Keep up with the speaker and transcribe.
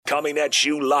coming at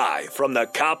you live from the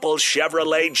Coppel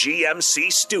Chevrolet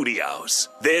GMC studios.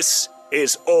 This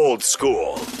is Old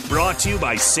School, brought to you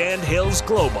by Sandhills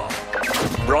Global.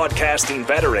 Broadcasting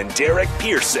veteran Derek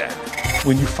Pearson.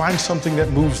 When you find something that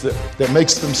moves them, that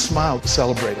makes them smile,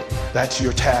 celebrate it. That's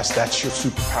your task. That's your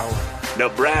superpower.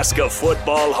 Nebraska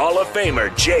Football Hall of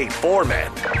Famer Jay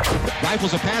Foreman.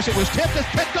 Rifles a pass. It was tipped. It's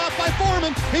picked off by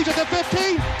Foreman. He's at the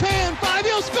 15, 10, 5.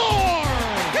 He'll score!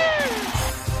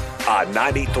 On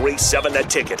 93.7 The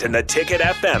Ticket and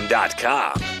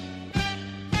theticketfm.com.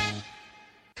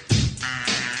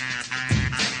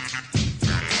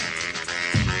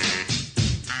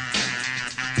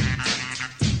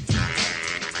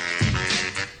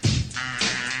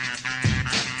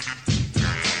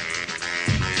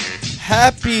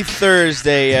 Happy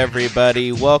Thursday,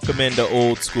 everybody. Welcome into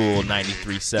Old School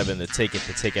 93.7 The Ticket,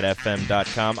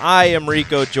 theticketfm.com. I am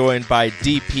Rico, joined by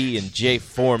DP and Jay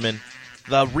Foreman,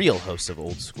 the real host of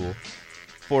Old School.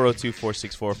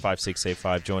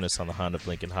 402-464-5685. Join us on the Honda of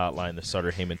Lincoln hotline, the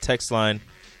Sutter Heyman text line,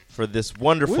 for this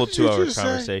wonderful 2-hour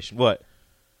conversation. What?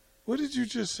 What did you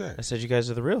just say? I said you guys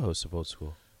are the real hosts of Old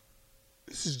School.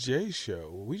 This is Jay's show.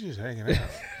 We just hanging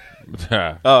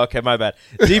out. Oh, okay, my bad.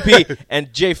 DP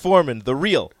and Jay Foreman, the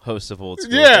real host of Old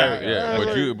School.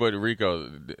 Yeah. But Rico,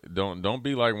 don't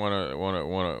be like one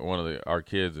of our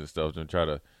kids and stuff and try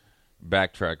to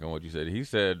backtrack on what you said. He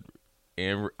said,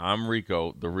 "I'm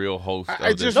Rico, the real host."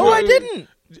 I didn't.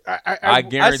 I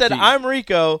guarantee. I said I'm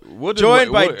Rico,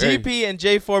 joined by DP and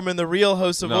Jay Foreman, the real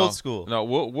host of Old School. No,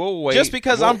 we'll wait. Just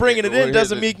because I'm bringing it in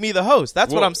doesn't make me the host.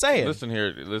 That's what I'm saying. Listen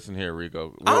here,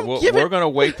 Rico. We're gonna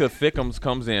wait till Thickums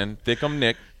comes in. Thickum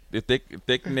Nick,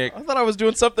 Thick Nick. I thought I was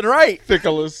doing something right.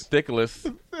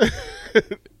 Thickless.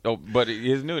 Oh, but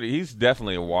he's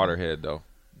definitely a waterhead though.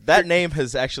 That name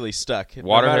has actually stuck.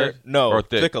 Waterhead? Or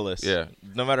thick? Thickless. Yeah.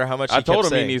 No matter how much I told him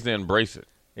saying. he needs to embrace it.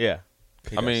 Yeah.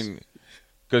 I mean,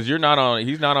 because he's not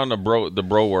on the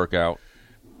bro workout.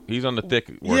 He's on the thick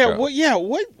workout. What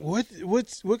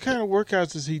kind of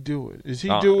workouts is he doing? Is he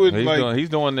doing he's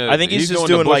doing the? I think he's just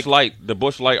doing doing the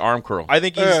Bush Light arm curl. I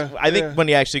think when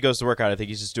he actually goes to work out, I think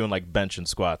he's just doing like bench and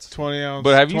squats. 20 ounce.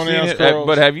 But have you seen him?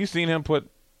 But have you seen him put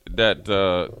that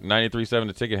 93.7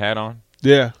 The Ticket hat on?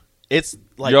 Yeah. It's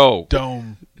like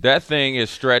dome. That thing is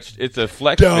stretched. It's a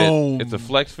flex fit. It's a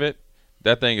flex fit.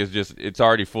 That thing is it's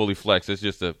already fully flexed. It's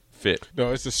just a fit.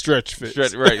 No, it's a stretch fit.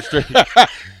 Stretch. It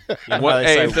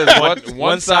says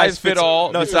one size fit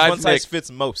all. No, it says one size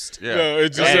fits most. Yeah. No,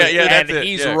 it just and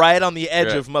he's right on the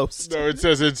edge of most. No, it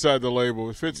says inside the label.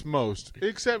 It fits most,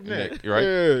 except Nick. Right?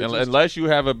 Yeah, unless you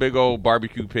have a big old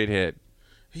barbecue pit head.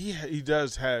 He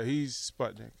does have. He's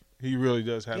Sputnik. He really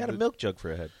does have. He had a milk jug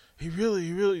for a head. He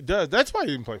really does. That's why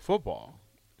he didn't play football.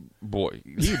 Boy,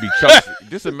 he'd be chunky.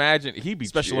 Just imagine he'd be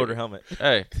special order helmet.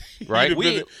 Hey, right?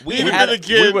 We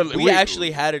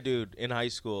actually had a dude in high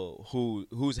school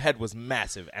whose head was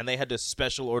massive, and they had to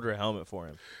special order a helmet for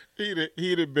him.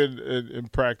 He'd have been in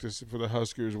practice for the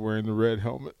Huskers wearing the red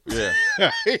helmet. Yeah.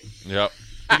 Yep.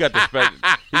 He got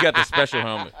the special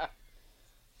helmet.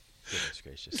 Goodness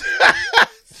gracious.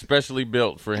 Specially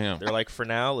built for him. They're like, for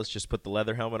now, let's just put the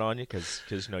leather helmet on you because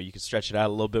you can stretch it out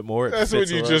a little bit more. That's when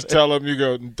you just tell them, you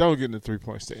go, don't get in the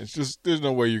 3-point stance. Just there's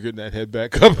no way you're getting that head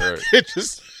back up. Right.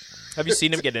 Have you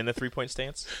seen him get in a 3-point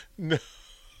stance? No.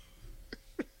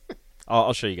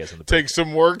 I'll show you guys in the break. Takes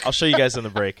some work. I'll show you guys in the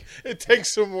break. It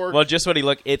takes some work. Well, just when he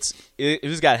looked,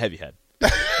 he's got a heavy head.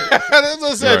 That's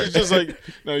what I said. Right. It's just like,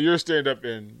 no, you're stand-up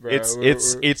in. Bro.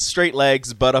 It's straight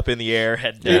legs, butt up in the air,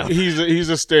 head down. He's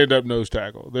a stand-up nose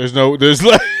tackle. There's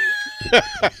like.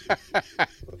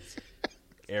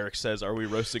 Eric says, "Are we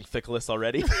roasting Thickless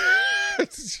already?"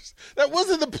 That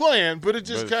wasn't the plan, but it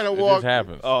just kind of walked. It just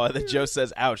happens. Oh, and then Joe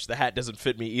says, "Ouch, the hat doesn't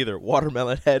fit me either."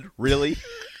 Watermelon head, really?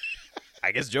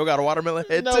 I guess Joe got a watermelon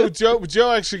head too. No,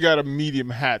 Joe actually got a medium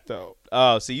hat though.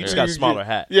 Oh, so you just got a smaller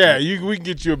hat. Yeah, we can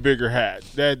get you a bigger hat.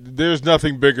 There's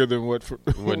nothing bigger than what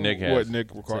Nick has. What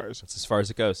Nick requires. That's as far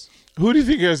as it goes. Who do you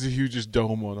think has the hugest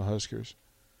dome on the Huskers?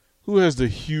 Who has the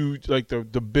huge, like the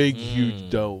big, huge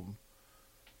dome?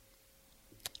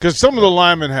 Because some of the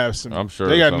linemen have some. I'm sure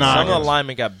they got noggins. Some of the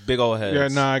linemen got big old heads. Yeah,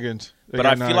 noggins. But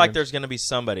I feel like there's going to be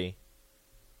somebody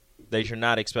that you're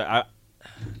not expect.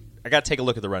 I got to take a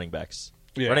look at the running backs.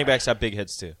 Yeah. Running backs have big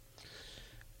heads too.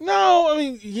 No, I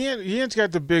mean Yant's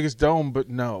got the biggest dome, but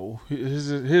no, his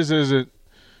isn't.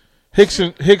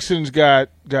 Hickson's got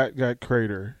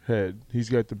crater head. He's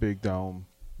got the big dome.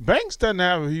 Banks doesn't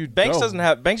have a huge. Banks dome. doesn't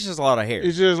have. Banks has a lot of hair.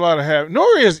 He's just a lot of hair.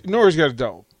 Nori's got a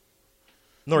dome.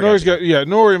 Nori's got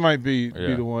Nori might be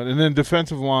the one, and then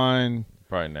defensive line.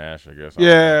 Probably Nash, I guess.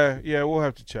 Yeah, we'll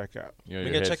have to check out. You know, We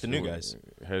your gotta head check the new guys.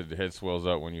 Head swells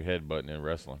up when you headbutting in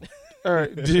wrestling. All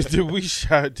right, did we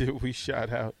shout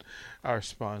out our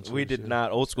sponsors? We did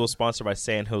not. Old School sponsored by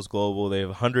Sandhills Global. They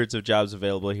have hundreds of jobs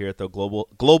available here at the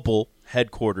global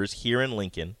headquarters here in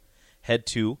Lincoln. Head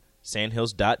to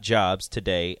sandhills.jobs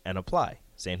today and apply.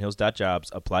 Sandhills.jobs.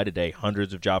 Apply today.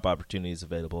 Hundreds of job opportunities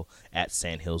available at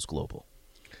Sandhills Global.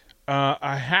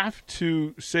 I have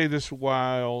to say this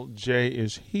while Jay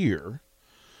is here,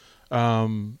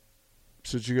 so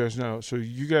that you guys know. So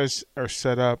you guys are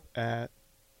set up at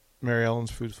Mary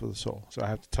Ellen's Food for the Soul. So I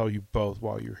have to tell you both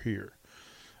while you're here.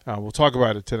 We'll talk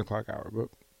about it at 10 o'clock hour, but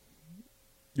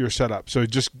you're set up. So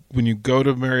just when you go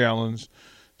to Mary Ellen's,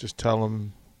 just tell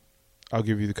them I'll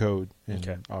give you the code,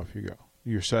 and off you go.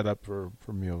 You're set up for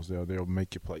meals there. They'll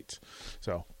make you plates.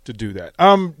 So to do that.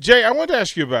 Jay, I wanted to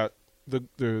ask you about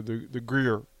the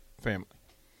Greer family.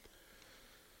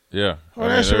 Yeah,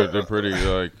 I mean, they're pretty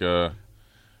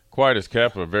quiet as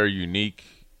kept, a very unique,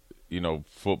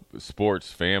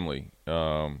 sports family.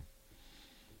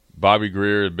 Bobby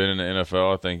Greer had been in the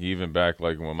NFL, I think, even back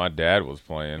when my dad was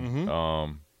playing.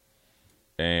 Mm-hmm.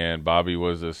 And Bobby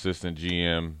was assistant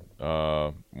GM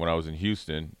when I was in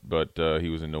Houston, but he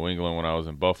was in New England when I was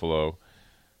in Buffalo.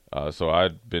 So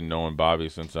I'd been knowing Bobby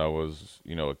since I was,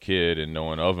 a kid, and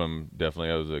knowing of him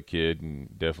definitely as a kid,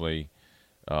 and definitely,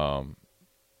 him.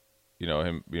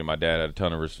 My dad had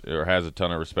has a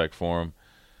ton of respect for him.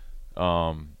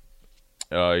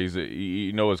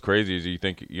 What's crazy is you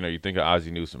think of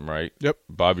Ozzie Newsome, right? Yep.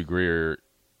 Bobby Greer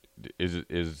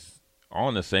is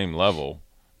on the same level,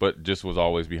 but just was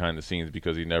always behind the scenes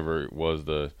because he never was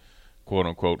the quote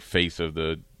unquote face of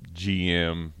the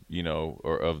GM,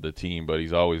 or of the team, but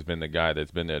he's always been the guy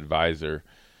that's been the advisor.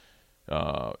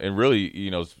 And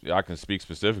really, I can speak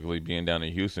specifically being down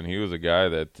in Houston. He was a guy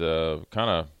that kind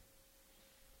of,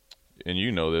 and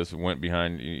this, went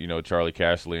behind, Charlie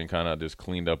Casserly and kind of just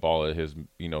cleaned up all of his,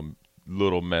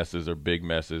 little messes or big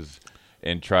messes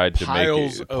and tried to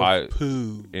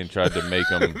poo. And tried to make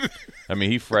them. I mean,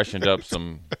 he freshened up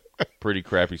some pretty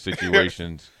crappy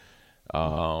situations,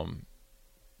 to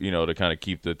kind of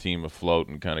keep the team afloat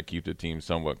and kind of keep the team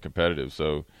somewhat competitive.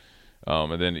 So,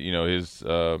 and then, his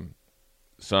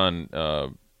son,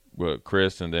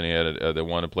 Chris, and then he had the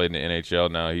one that played in the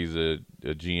NHL. Now he's a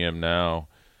GM now.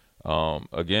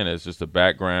 Again, it's just a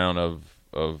background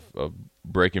of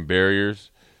breaking barriers,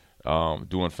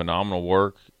 doing phenomenal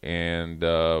work, and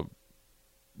we're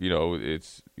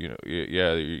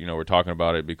talking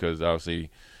about it because obviously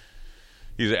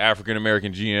he's an African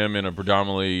American GM in a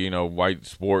predominantly white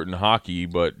sport and hockey,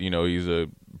 but he's a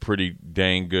pretty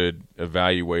dang good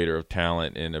evaluator of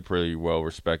talent and a pretty well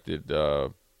respected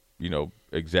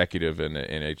executive in the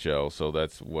NHL. So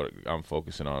that's what I'm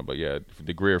focusing on. But yeah,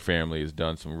 the Greer family has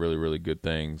done some really, really good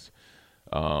things.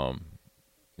 I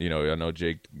know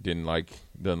Jake doesn't like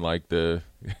the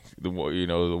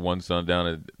one son down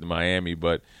at Miami,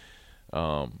 but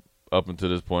up until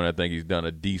this point, I think he's done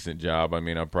a decent job. I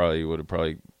mean, I probably would have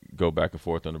go back and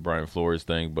forth on the Brian Flores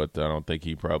thing, but I don't think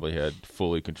he probably had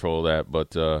fully control of that.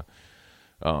 But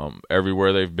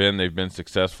everywhere they've been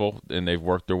successful, and they've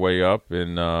worked their way up.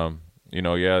 And I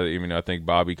think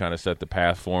Bobby kind of set the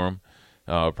path for him.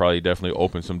 Probably definitely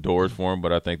opened some doors for him,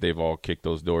 but I think they've all kicked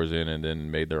those doors in and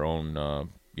then made their own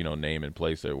name and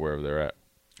place at wherever they're at.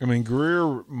 I mean,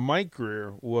 Mike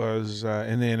Greer was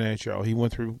in the NHL. He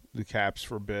went through the Caps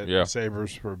for a bit, the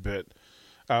Sabres for a bit.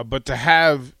 But to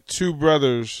have two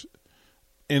brothers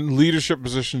in leadership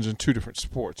positions in two different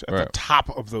sports at the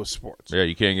top of those sports. Yeah,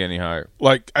 you can't get any higher.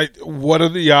 What are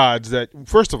the odds that,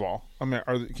 first of all, I mean,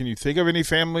 can you think of any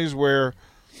families where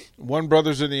one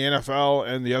brother's in the NFL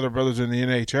and the other brother's in the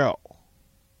NHL?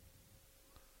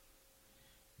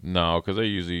 No, because they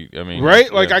usually, right?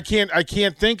 Yeah. I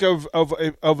can't think of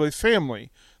a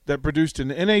family that produced an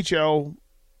NHL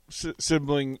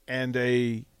sibling and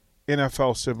a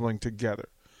NFL sibling together.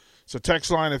 So text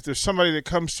line, if there's somebody that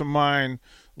comes to mind,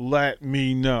 let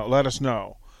us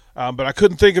know. But I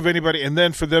couldn't think of anybody. And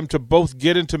then for them to both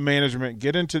get into management,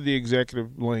 get into the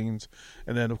executive lanes,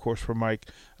 and then, of course, for Mike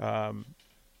to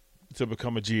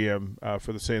become a GM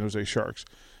for the San Jose Sharks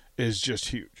is just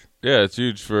huge. Yeah, it's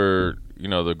huge for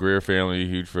the Greer family,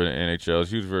 huge for the NHL,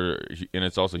 it's huge and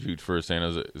it's also huge for San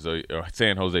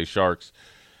Jose Sharks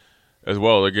as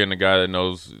well. Again, the guy that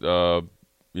knows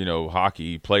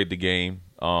hockey, he played the game,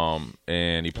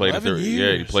 and he played it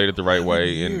the right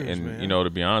way, and to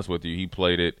be honest with you, he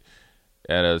played it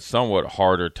at a somewhat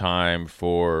harder time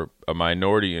for a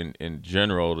minority in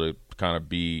general to kind of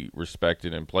be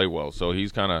respected and play well. So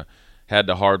he's kind of had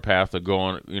the hard path of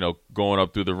going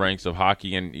up through the ranks of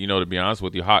hockey. And, to be honest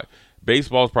with you,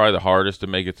 baseball is probably the hardest to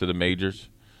make it to the majors.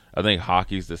 I think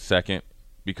hockey's the second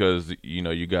because,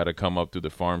 you got to come up through the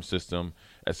farm system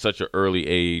at such an early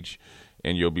age,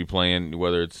 and you'll be playing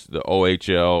whether it's the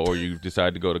OHL or you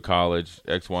decide to go to college,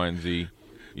 X, Y, and Z.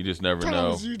 You just never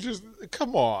know. You just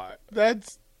come on.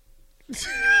 That's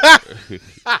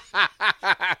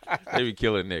they be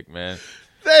killing Nick, man.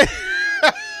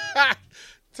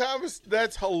 Thomas,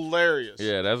 that's hilarious.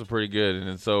 Yeah, that's pretty good.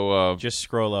 And so Just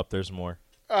scroll up. There's more.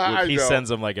 He sends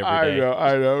them like every day.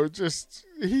 I know. Just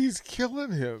he's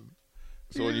killing him.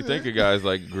 So when you think of guys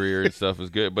like Greer and stuff is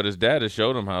good, but his dad has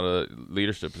showed him how to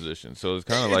leadership position. So it's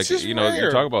kind of like, just you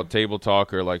rare. talk about table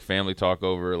talk or like family talk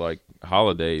over like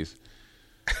holidays.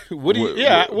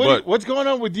 What's going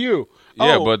on with you?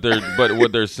 Yeah, Oh. but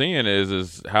what they're seeing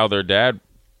is how their dad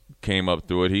came up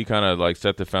through it. He kind of like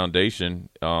set the foundation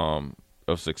of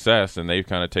success, and they've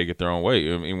kind of take it their own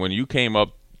way. I mean, when you came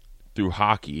up through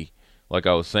hockey, like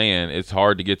I was saying, it's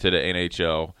hard to get to the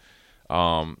NHL.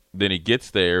 Then he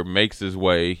gets there, makes his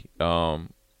way, kind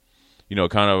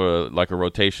of like a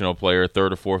rotational player,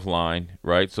 third or fourth line,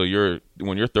 right? So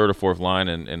when you're third or fourth line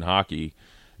in hockey,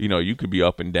 you could be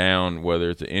up and down, whether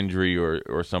it's an injury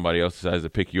or somebody else decides to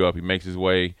pick you up. He makes his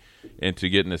way into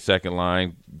getting the second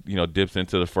line, dips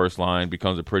into the first line,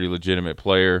 becomes a pretty legitimate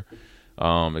player,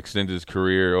 extends his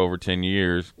career over 10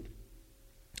 years,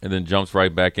 and then jumps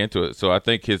right back into it. So I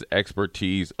think his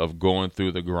expertise of going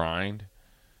through the grind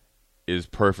is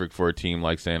perfect for a team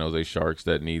like San Jose Sharks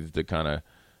that needs to kind of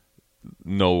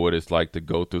know what it's like to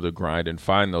go through the grind and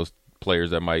find those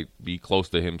players that might be close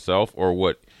to himself or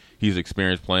what he's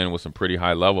experienced playing with some pretty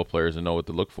high-level players and know what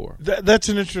to look for. That's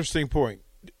an interesting point.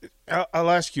 I'll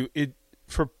ask you,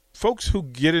 for folks who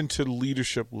get into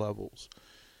leadership levels,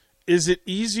 is it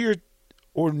easier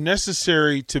or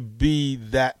necessary to be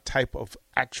that type of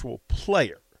actual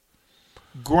player?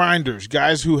 Grinders,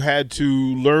 guys who had to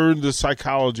learn the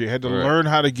psychology, had to learn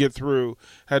how to get through,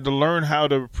 had to learn how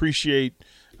to appreciate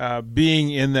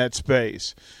being in that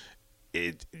space.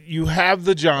 You have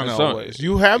the John Elways.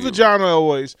 You have the John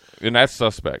Elways. And that's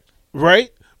suspect.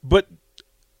 Right? But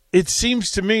it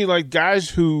seems to me like guys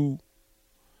who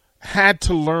had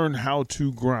to learn how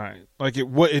to grind. Like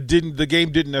the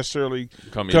game didn't necessily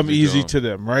come easy to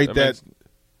them, right?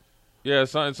 Yeah,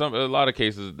 in a lot of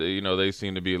cases, they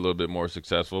seem to be a little bit more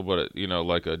successful. But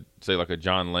like a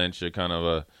John Lynch, a kind of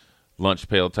a lunch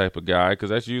pail type of guy,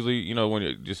 because that's usually when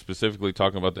you're just specifically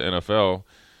talking about the NFL,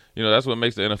 that's what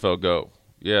makes the NFL go.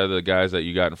 Yeah, the guys that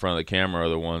you got in front of the camera are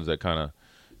the ones that kind of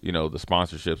the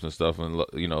sponsorships and stuff and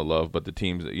love. But the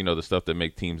teams, the stuff that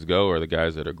make teams go are the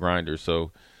guys that are grinders.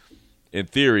 So in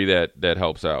theory, that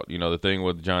helps out. The thing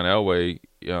with John Elway,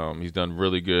 he's done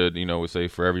really good. We say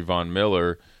for every Von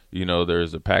Miller,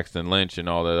 there's a Paxton Lynch and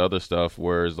all that other stuff,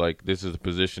 whereas, like, this is a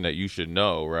position that you should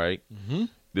know, right? Mm-hmm.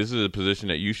 This is a position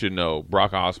that you should know.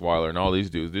 Brock Osweiler and all these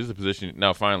dudes. This is a position –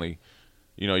 now, finally,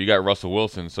 you got Russell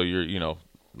Wilson, so you're,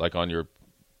 like on your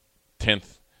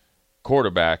 10th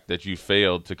quarterback that you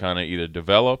failed to kind of either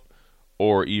develop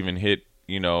or even hit,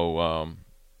 the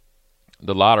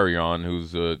lottery on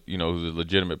who's a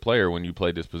legitimate player when you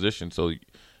play this position. So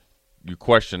you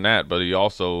question that, but he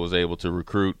also was able to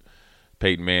recruit –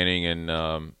 Peyton Manning and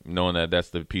knowing that that's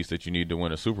the piece that you need to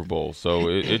win a Super Bowl. So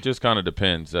it just kind of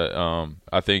depends.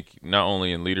 I think not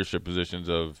only in leadership positions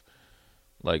of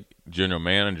like general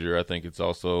manager, I think it's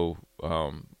also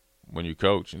when you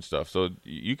coach and stuff. So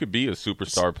you could be a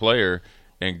superstar player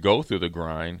and go through the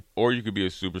grind, or you could be a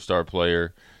superstar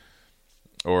player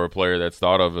or a player that's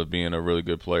thought of as being a really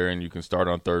good player, and you can start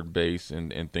on third base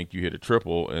and think you hit a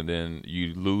triple, and then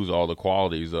you lose all the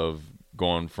qualities of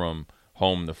going from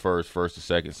home to first to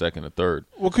second to third.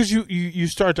 Well, because you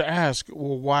start to ask,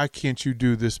 well, why can't you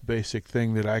do this basic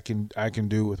thing that I can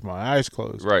do with my eyes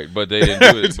closed? Right, but they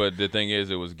didn't do it. But the thing is,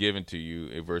 it was given to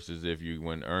you versus if you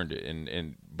went and earned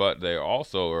it. But there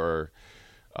also are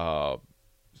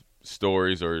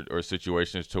stories or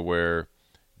situations to where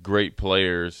great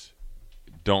players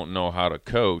don't know how to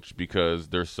coach because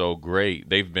they're so great.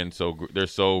 They're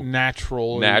so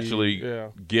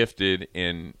naturally gifted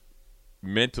in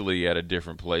mentally at a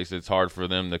different place. It's hard for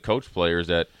them to coach players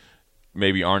that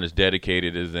maybe aren't as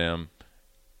dedicated as them,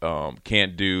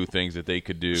 can't do things that they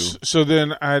could do. So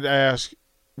then I'd ask,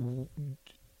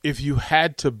 if you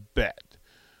had to bet,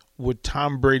 would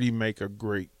Tom Brady make a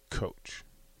great coach?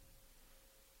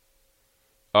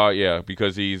 Yeah,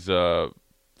 because he's for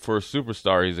a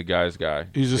superstar, he's a guy's guy.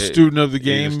 He's a student of the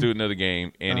game. He's a student of the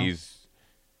game, and he's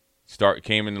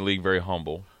came in the league very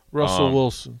humble. Russell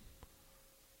Wilson.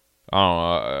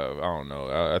 I don't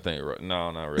know. I think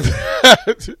no, not really.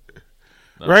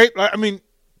 No. Right? I mean,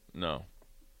 no.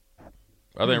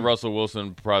 I think Russell Wilson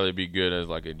would probably be good as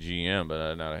like a GM,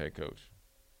 but not a head coach.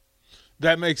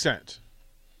 that makes sense.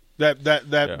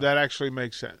 That actually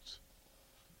makes sense.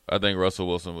 I think Russell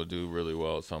Wilson would do really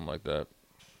well at something like that.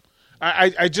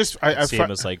 I see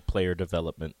him as like player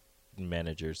development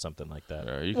manager, something like that.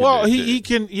 He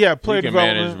can player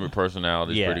development. Manage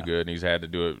personalities Yeah. pretty good, and he's had to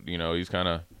do it. You know, he's kind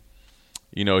of,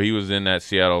 he was in that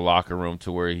Seattle locker room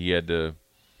to where he had to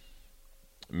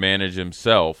manage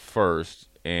himself first,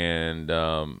 and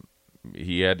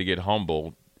he had to get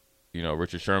humbled. You know,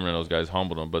 Richard Sherman and those guys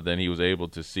humbled him, but then he was able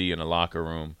to see in a locker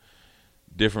room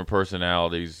different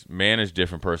personalities, manage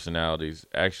different personalities,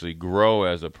 actually grow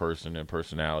as a person and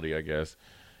personality, I guess,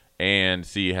 and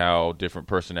see how different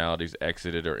personalities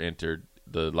exited or entered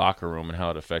the locker room and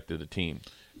how it affected the team.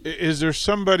 Is there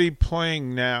somebody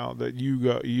playing now that you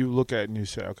look at and you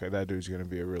say, okay, that dude's going to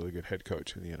be a really good head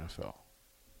coach in the NFL?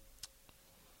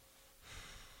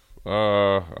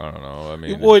 I don't know. I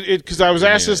mean, because I was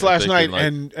asked this last night, like,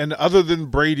 and other than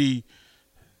Brady,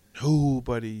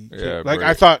 nobody. Yeah, like Brady.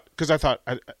 I thought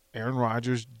Aaron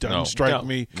Rodgers doesn't strike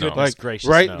me. No. Like, gracious,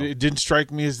 right? no. It didn't strike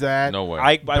me as that. no way.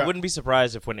 I wouldn't be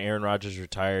surprised if when Aaron Rodgers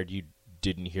retired, you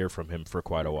didn't hear from him for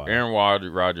quite a while. Aaron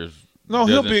Rodgers. No,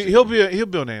 he'll be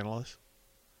an analyst.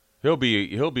 He'll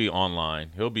be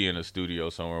online. He'll be in a studio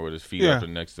somewhere with his feet up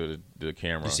and next to the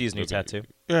camera. Did you see his new tattoo?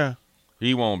 Yeah.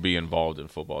 He won't be involved in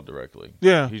football directly.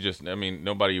 Yeah. He just. I mean,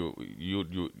 nobody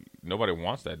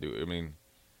wants that dude. I mean,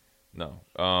 no.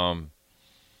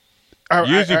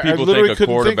 Usually people think of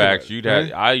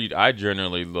quarterbacks. I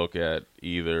generally look at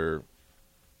either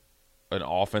an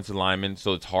offensive lineman,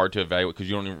 so it's hard to evaluate because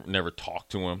you never talk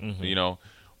to him,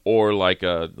 or like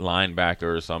a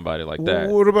linebacker or somebody like that.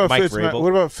 What about Mike Fitz? Vrabel? What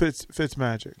about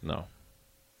Fitzmagic? No,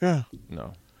 Yeah.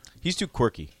 no. He's too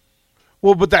quirky.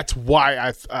 Well, but that's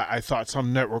why I thought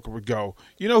some network would go.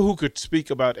 You know who could speak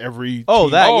about every? Oh,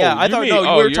 team? that yeah. I thought we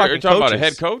were you're talking talking about a coaches.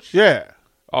 head coach. Yeah.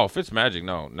 Oh, Fitzmagic,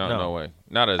 no way.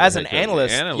 Not As a an head coach.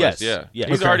 analyst, Analyst, yes. yeah. Yes.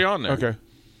 He's Okay. already on there. Okay.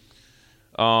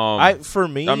 For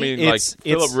me, I mean, like it's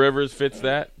Phillip Rivers fits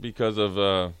that because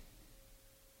of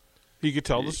He could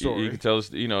tell the story. He can tell us,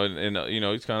 and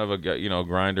he's kind of a guy,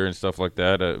 grinder and stuff like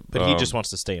that. but he just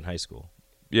wants to stay in high school.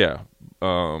 Yeah.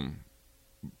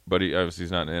 But he obviously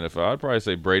he's not in the NFL. I'd probably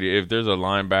say Brady. If there's a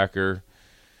linebacker,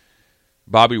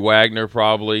 Bobby Wagner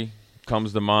probably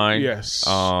comes to mind. Yes.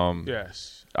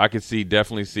 Yes. I could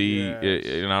definitely see, Yes.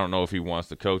 and I don't know if he wants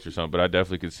to coach or something, but I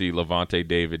definitely could see Levante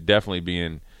David definitely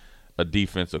being a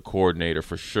defensive coordinator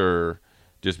for sure,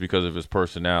 just because of his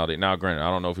personality. Now, granted, I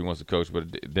don't know if he wants to coach,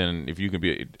 but then if you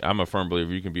can I'm a firm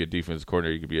believer you can be a defensive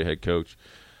coordinator, you can be a head coach.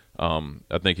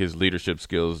 I think his leadership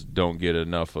skills don't get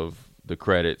enough of the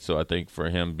credit, so I think for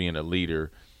him being a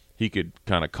leader, he could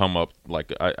kind of come up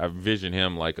like I vision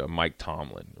him like a Mike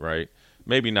Tomlin, right?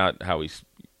 Maybe not how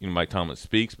Mike Tomlin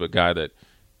speaks, but guy that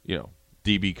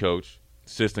DB coach,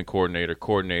 assistant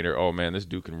coordinator. Oh man, this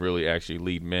dude can really actually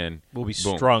lead men. Will be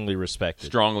Boom. strongly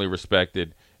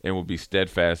respected, and will be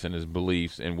steadfast in his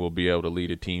beliefs, and will be able to lead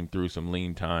a team through some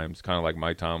lean times, kind of like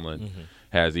Mike Tomlin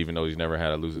has, even though he's never had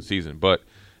a losing season. But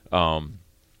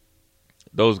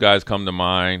those guys come to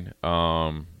mind.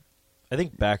 I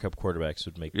think backup quarterbacks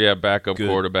would make. Yeah, backup good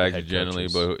quarterbacks head generally,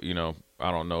 coaches. but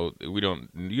I don't know. You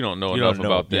don't know You enough don't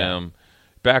know, about yeah. them.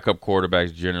 Backup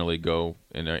quarterbacks generally go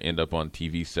and they end up on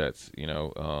TV sets,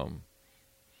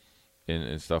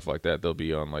 and stuff like that. They'll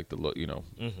be on like the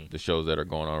shows that are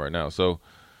going on right now. So,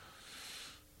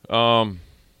 I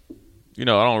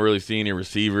don't really see any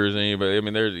receivers, anybody. I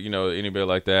mean, there's anybody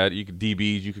like that. You could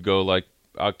DBs. You could go like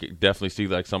I could definitely see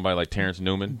like somebody like Terrence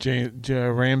Newman.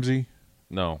 Ramsey.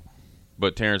 No.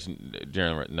 But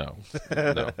Jalen, no.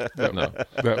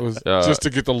 That was just to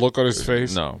get the look on his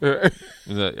face. No. I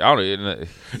don't.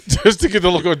 Just to get the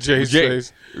look on Jay's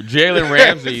face. Jalen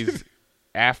Ramsey's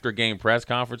after-game press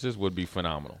conferences would be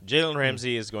phenomenal. Jalen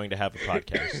Ramsey is going to have a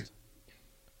podcast.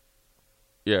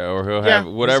 Yeah, or he'll have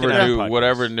whatever he's gonna have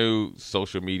whatever new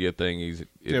social media thing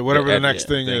whatever the next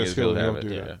thing is, he'll have do it.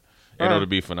 that. Yeah. And it'll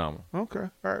be phenomenal. Okay. All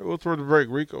right. We'll throw the break.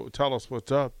 Rico, tell us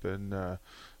what's up, and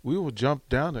we will jump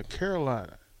down to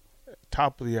Carolina,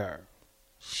 top of the hour.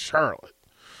 Charlotte,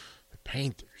 the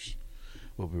Panthers.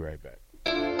 We'll be right back.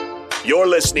 You're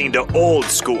listening to Old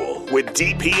School with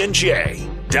DP and J.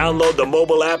 Download the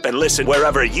mobile app and listen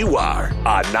wherever you are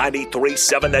on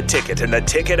 93.7 The Ticket and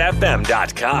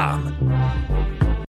theticketfm.com.